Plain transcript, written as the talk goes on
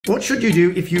What should you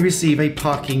do if you receive a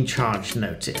parking charge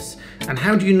notice? And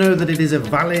how do you know that it is a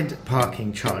valid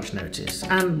parking charge notice?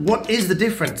 And what is the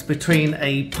difference between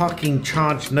a parking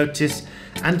charge notice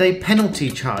and a penalty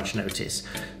charge notice?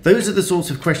 Those are the sorts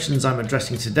of questions I'm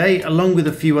addressing today, along with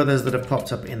a few others that have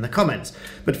popped up in the comments.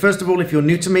 But first of all, if you're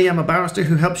new to me, I'm a barrister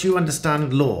who helps you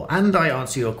understand law, and I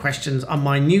answer your questions on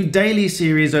my new daily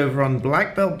series over on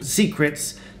Black Belt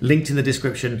Secrets, linked in the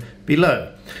description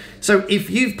below. So if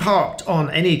you've parked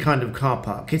on any kind of car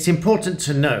park, it's important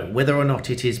to know whether or not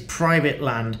it is private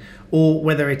land or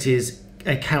whether it is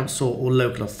a council or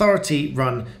local authority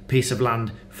run piece of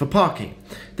land for parking.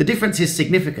 The difference is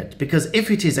significant because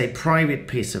if it is a private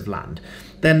piece of land,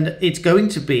 then it's going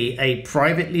to be a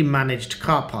privately managed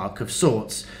car park of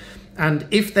sorts. And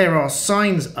if there are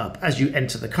signs up as you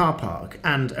enter the car park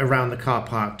and around the car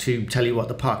park to tell you what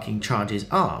the parking charges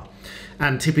are,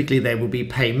 and typically there will be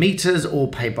pay meters or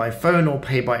pay by phone or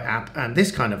pay by app and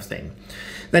this kind of thing,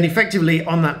 then effectively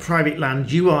on that private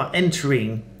land you are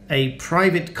entering a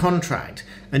private contract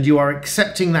and you are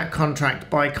accepting that contract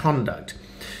by conduct.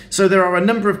 So there are a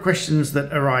number of questions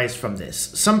that arise from this.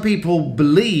 Some people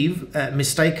believe,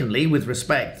 mistakenly with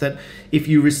respect, that if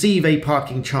you receive a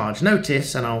parking charge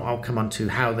notice, and I'll come on to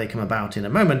how they come about in a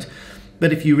moment,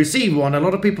 but if you receive one, a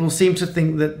lot of people seem to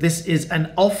think that this is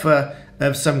an offer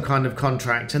of some kind of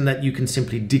contract and that you can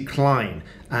simply decline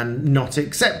and not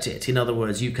accept it. In other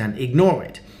words, you can ignore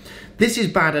it. This is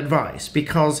bad advice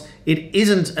because it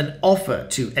isn't an offer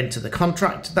to enter the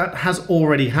contract. That has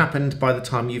already happened by the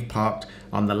time you've parked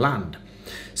on the land.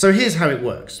 So here's how it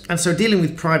works. And so dealing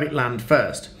with private land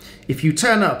first, if you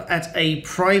turn up at a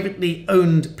privately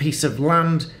owned piece of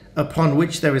land upon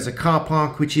which there is a car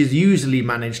park which is usually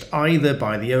managed either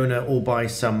by the owner or by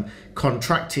some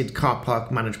contracted car park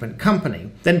management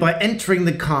company, then by entering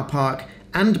the car park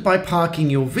and by parking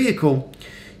your vehicle,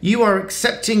 you are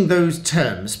accepting those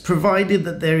terms provided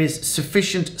that there is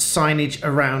sufficient signage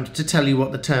around to tell you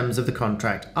what the terms of the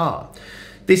contract are.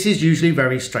 This is usually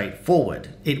very straightforward.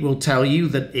 It will tell you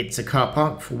that it's a car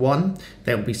park for one.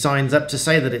 There will be signs up to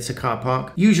say that it's a car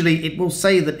park. Usually it will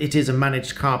say that it is a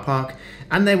managed car park,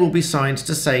 and there will be signs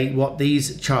to say what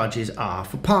these charges are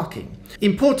for parking.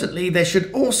 Importantly, there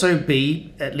should also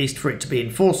be, at least for it to be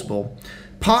enforceable,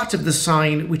 part of the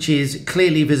sign which is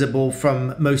clearly visible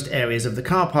from most areas of the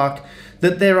car park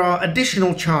that there are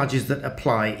additional charges that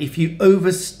apply if you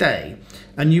overstay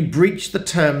and you breach the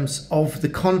terms of the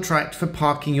contract for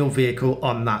parking your vehicle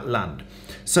on that land.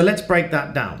 So let's break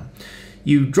that down.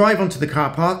 You drive onto the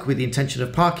car park with the intention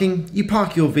of parking, you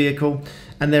park your vehicle,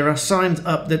 and there are signs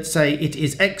up that say it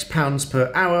is X pounds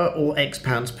per hour or X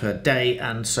pounds per day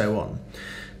and so on.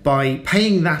 By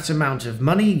paying that amount of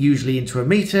money, usually into a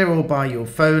meter or by your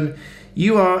phone,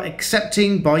 you are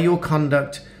accepting by your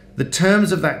conduct the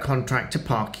terms of that contract to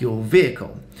park your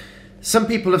vehicle. Some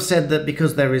people have said that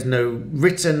because there is no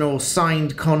written or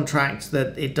signed contract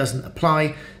that it doesn't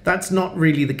apply. That's not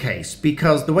really the case,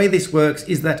 because the way this works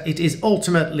is that it is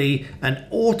ultimately an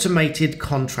automated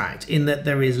contract in that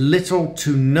there is little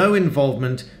to no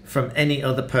involvement from any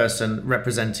other person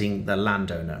representing the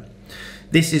landowner.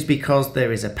 This is because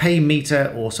there is a pay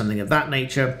meter or something of that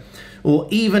nature, or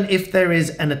even if there is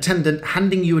an attendant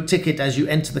handing you a ticket as you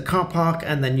enter the car park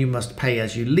and then you must pay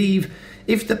as you leave.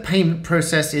 If the payment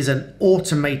process is an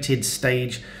automated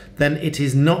stage, then it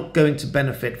is not going to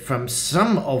benefit from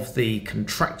some of the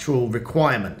contractual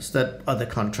requirements that other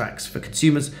contracts for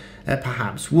consumers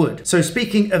perhaps would. So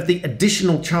speaking of the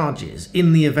additional charges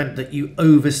in the event that you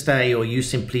overstay or you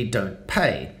simply don't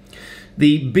pay,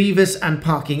 the Beavis and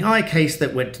Parking Eye case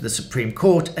that went to the Supreme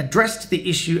Court addressed the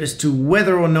issue as to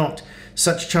whether or not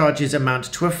such charges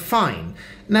amount to a fine.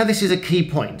 Now this is a key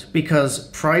point because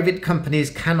private companies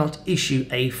cannot issue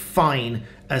a fine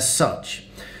as such.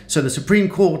 So the Supreme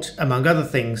Court, among other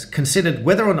things, considered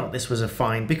whether or not this was a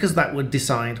fine because that would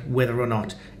decide whether or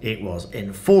not it was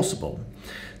enforceable.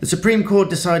 The Supreme Court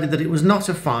decided that it was not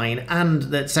a fine and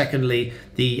that secondly,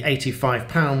 the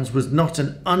 £85 was not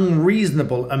an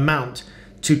unreasonable amount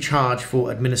to charge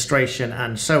for administration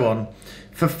and so on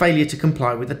for failure to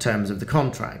comply with the terms of the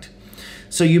contract.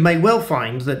 So you may well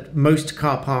find that most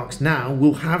car parks now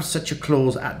will have such a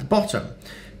clause at the bottom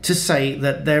to say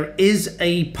that there is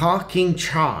a parking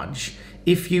charge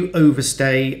if you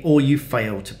overstay or you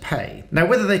fail to pay. Now,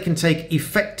 whether they can take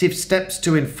effective steps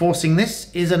to enforcing this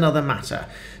is another matter,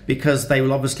 because they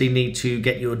will obviously need to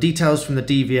get your details from the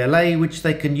DVLA, which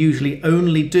they can usually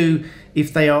only do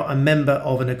if they are a member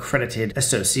of an accredited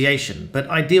association. But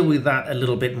I deal with that a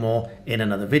little bit more in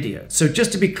another video. So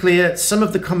just to be clear, some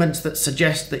of the comments that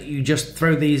suggest that you just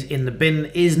throw these in the bin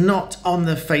is not on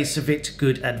the face of it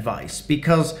good advice,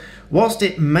 because whilst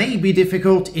it may be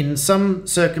difficult in some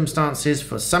circumstances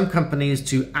for some companies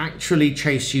to actually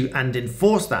chase you and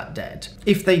enforce that debt,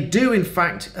 if they do in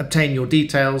fact obtain your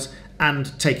details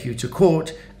and take you to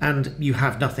court and you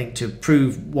have nothing to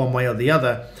prove one way or the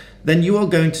other, then you are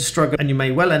going to struggle, and you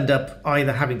may well end up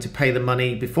either having to pay the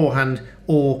money beforehand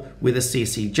or with a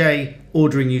CCJ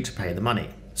ordering you to pay the money.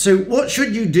 So what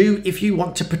should you do if you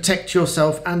want to protect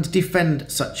yourself and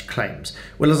defend such claims?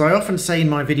 Well, as I often say in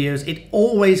my videos, it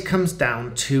always comes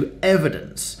down to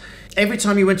evidence. Every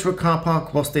time you enter a car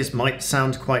park, whilst this might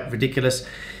sound quite ridiculous,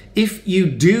 if you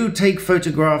do take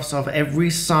photographs of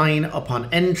every sign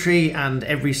upon entry and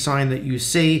every sign that you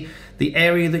see, the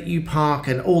area that you park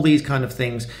and all these kind of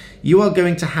things, you are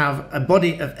going to have a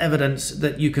body of evidence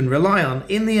that you can rely on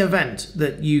in the event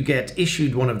that you get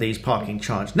issued one of these parking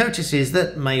charge notices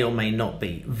that may or may not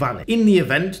be valid. In the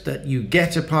event that you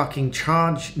get a parking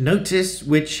charge notice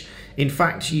which in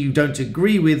fact you don't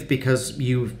agree with because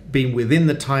you've been within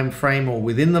the time frame or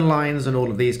within the lines and all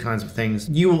of these kinds of things,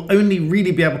 you will only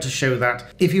really be able to show that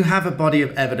if you have a body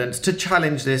of evidence to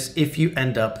challenge this if you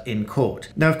end up in court.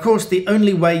 Now, of course, the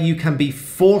only way you can be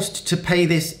forced to pay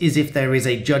this is if there is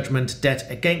a judgment debt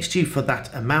against you for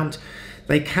that amount.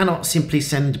 They cannot simply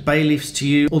send bailiffs to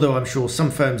you, although I'm sure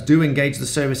some firms do engage the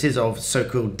services of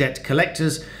so-called debt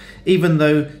collectors, even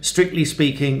though, strictly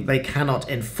speaking, they cannot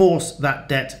enforce that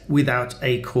debt without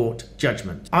a court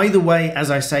judgment. Either way, as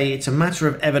I say, it's a matter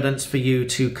of evidence for you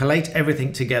to collate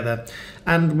everything together.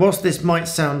 And whilst this might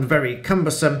sound very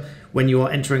cumbersome when you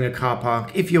are entering a car park,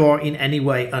 if you are in any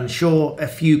way unsure, a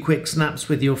few quick snaps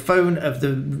with your phone of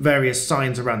the various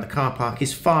signs around the car park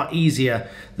is far easier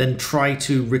than try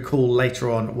to recall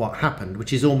later on what happened,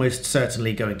 which is almost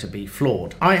certainly going to be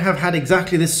flawed. I have had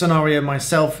exactly this scenario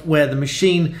myself where the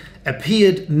machine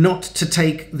appeared not to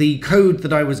take the code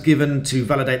that I was given to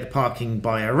validate the parking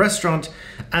by a restaurant,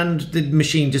 and the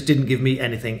machine just didn't give me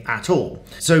anything at all.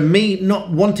 So me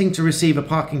not wanting to receive a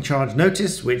parking charge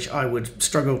notice, which I would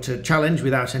struggle to challenge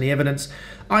without any evidence,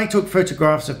 I took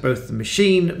photographs of both the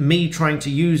machine, me trying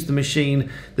to use the machine,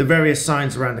 the various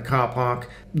signs around the car park,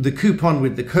 the coupon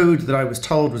with the code that I was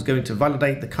told was going to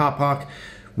validate the car park,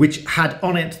 which had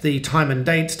on it the time and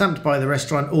date stamped by the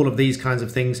restaurant, all of these kinds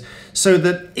of things, so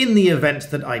that in the event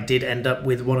that I did end up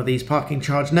with one of these parking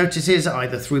charge notices,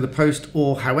 either through the post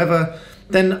or however,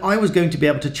 then I was going to be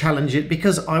able to challenge it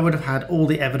because I would have had all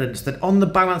the evidence that on the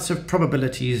balance of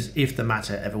probabilities, if the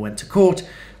matter ever went to court,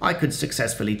 I could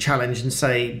successfully challenge and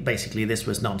say basically this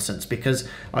was nonsense because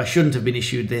I shouldn't have been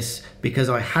issued this because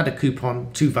I had a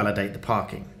coupon to validate the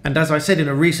parking. And as I said in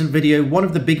a recent video, one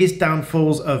of the biggest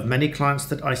downfalls of many clients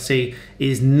that I see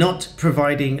is not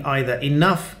providing either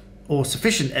enough or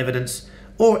sufficient evidence,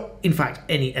 or in fact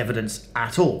any evidence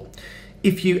at all.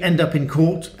 If you end up in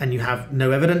court and you have no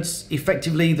evidence,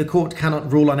 effectively the court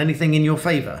cannot rule on anything in your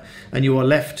favour, and you are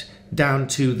left down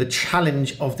to the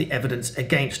challenge of the evidence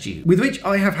against you, with which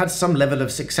I have had some level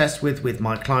of success with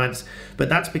my clients, but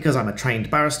that's because I'm a trained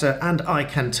barrister and I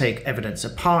can take evidence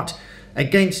apart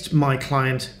against my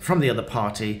client from the other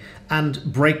party and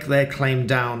break their claim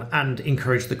down and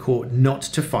encourage the court not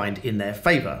to find in their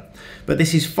favour. But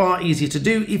this is far easier to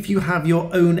do if you have your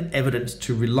own evidence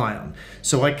to rely on.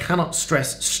 So I cannot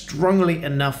stress strongly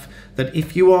enough that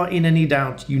if you are in any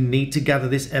doubt, you need to gather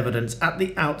this evidence at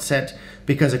the outset,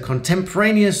 because a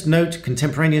contemporaneous note,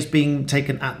 contemporaneous being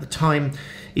taken at the time,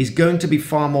 is going to be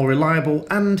far more reliable,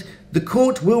 and the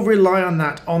court will rely on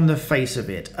that on the face of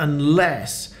it,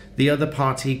 unless the other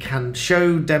party can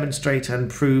show, demonstrate and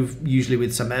prove, usually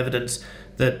with some evidence,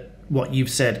 that what you've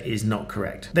said is not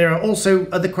correct. There are also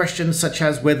other questions such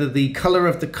as whether the colour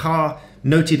of the car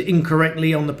noted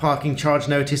incorrectly on the parking charge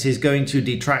notice is going to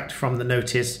detract from the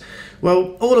notice.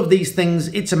 Well, all of these things,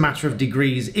 it's a matter of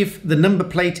degrees. If the number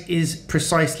plate is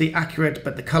precisely accurate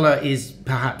but the colour is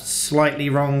perhaps slightly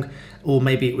wrong, or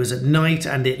maybe it was at night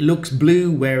and it looks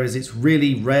blue whereas it's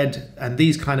really red and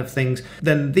these kind of things,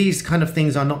 then these kind of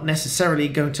things are not necessarily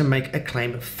going to make a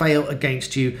claim fail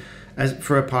against you as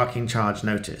for a parking charge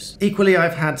notice. Equally,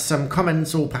 I've had some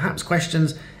comments or perhaps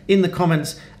questions in the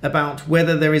comments about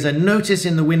whether there is a notice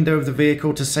in the window of the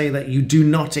vehicle to say that you do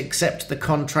not accept the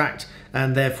contract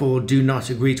and therefore do not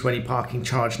agree to any parking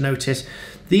charge notice.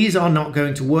 These are not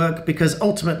going to work because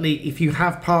ultimately if you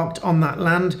have parked on that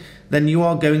land, then you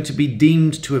are going to be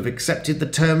deemed to have accepted the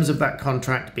terms of that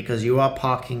contract because you are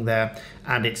parking there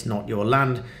and it's not your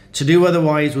land. To do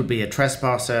otherwise would be a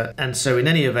trespasser, and so in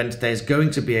any event there's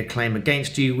going to be a claim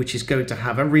against you which is going to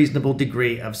have a reasonable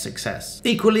degree of success.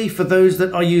 Equally, for those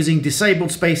that are using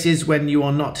disabled spaces when you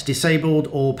are not disabled,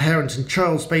 or parent and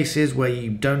child spaces where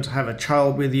you don't have a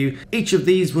child with you, each of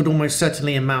these would almost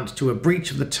certainly amount to a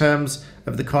breach of the terms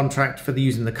of the contract for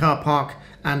using the car park,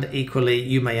 and equally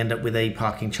you may end up with a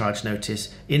parking charge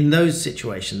notice in those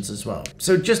situations as well.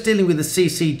 So just dealing with the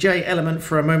CCJ element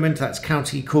for a moment, that's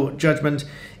county court judgment.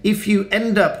 If you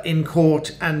end up in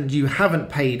court and you haven't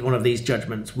paid one of these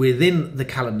judgments within the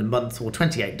calendar month or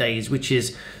 28 days, which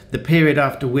is the period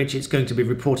after which it's going to be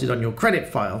reported on your credit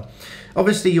file,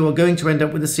 obviously you are going to end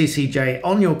up with a CCJ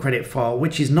on your credit file,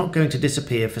 which is not going to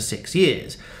disappear for 6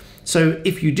 years. So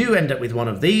if you do end up with one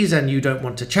of these and you don't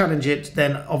want to challenge it,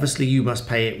 then obviously you must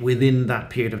pay it within that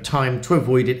period of time to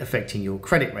avoid it affecting your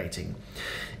credit rating.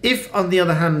 If, on the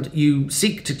other hand, you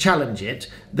seek to challenge it,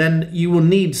 then you will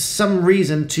need some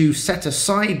reason to set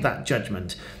aside that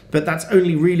judgment. But that's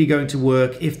only really going to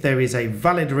work if there is a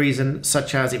valid reason,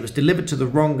 such as it was delivered to the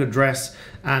wrong address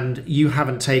and you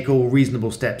haven't taken all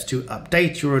reasonable steps to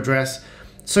update your address.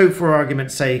 So for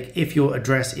argument's sake, if your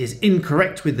address is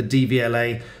incorrect with the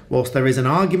DVLA, whilst there is an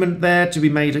argument there to be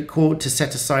made at court to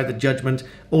set aside the judgment,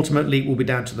 ultimately it will be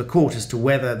down to the court as to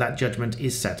whether that judgment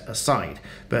is set aside.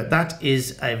 But that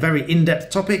is a very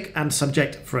in-depth topic and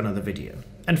subject for another video.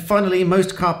 And finally,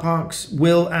 most car parks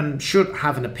will and should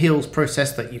have an appeals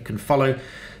process that you can follow.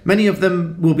 Many of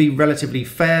them will be relatively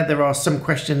fair. There are some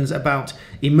questions about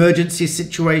emergency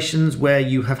situations where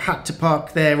you have had to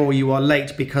park there or you are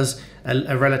late because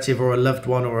a relative or a loved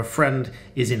one or a friend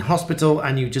is in hospital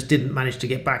and you just didn't manage to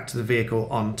get back to the vehicle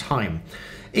on time.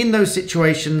 In those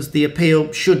situations, the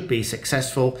appeal should be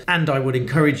successful, and I would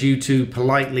encourage you to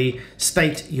politely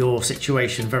state your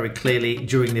situation very clearly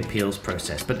during the appeals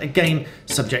process. But again,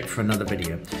 subject for another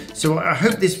video. So I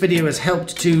hope this video has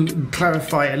helped to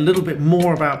clarify a little bit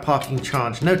more about parking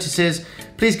charge notices.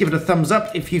 Please give it a thumbs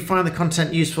up if you find the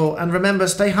content useful, and remember,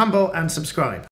 stay humble and subscribe.